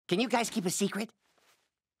Can you guys keep a secret?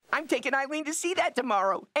 I'm taking Eileen to see that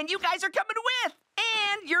tomorrow, and you guys are coming with.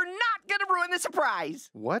 And you're not gonna ruin the surprise.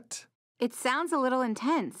 What? It sounds a little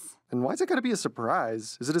intense. And why's it gotta be a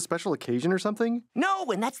surprise? Is it a special occasion or something? No,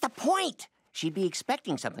 and that's the point. She'd be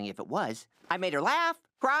expecting something if it was. I made her laugh,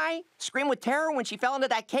 cry, scream with terror when she fell into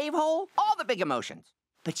that cave hole. All the big emotions.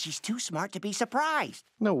 But she's too smart to be surprised.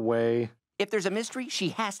 No way. If there's a mystery, she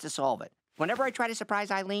has to solve it. Whenever I try to surprise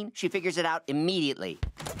Eileen, she figures it out immediately.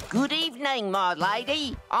 Good evening, my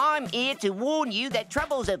lady. I'm here to warn you that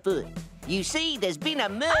trouble's afoot. You see, there's been a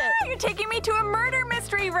murder. Ah, you're taking me to a murder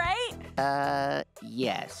mystery, right?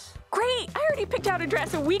 Yes. Great, I already picked out a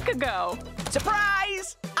dress a week ago.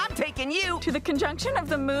 Surprise! I'm taking you To the conjunction of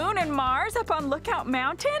the moon and Mars up on Lookout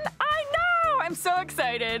Mountain? I know! I'm so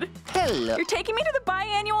excited. Hello. You're taking me to the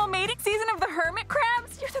biannual mating season of the hermit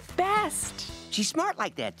crabs? You're the best. She's smart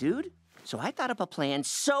like that, dude. So I thought up a plan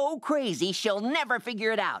so crazy she'll never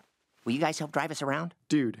figure it out. Will you guys help drive us around?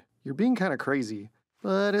 Dude, you're being kinda crazy.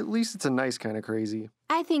 But at least it's a nice kind of crazy.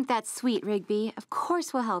 I think that's sweet, Rigby. Of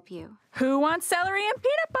course we'll help you. Who wants celery and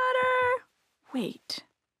peanut butter? Wait,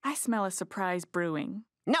 I smell a surprise brewing.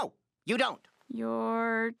 No, you don't.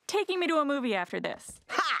 You're taking me to a movie after this.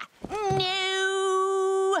 Ha!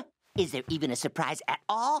 No! Is there even a surprise at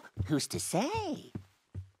all? Who's to say?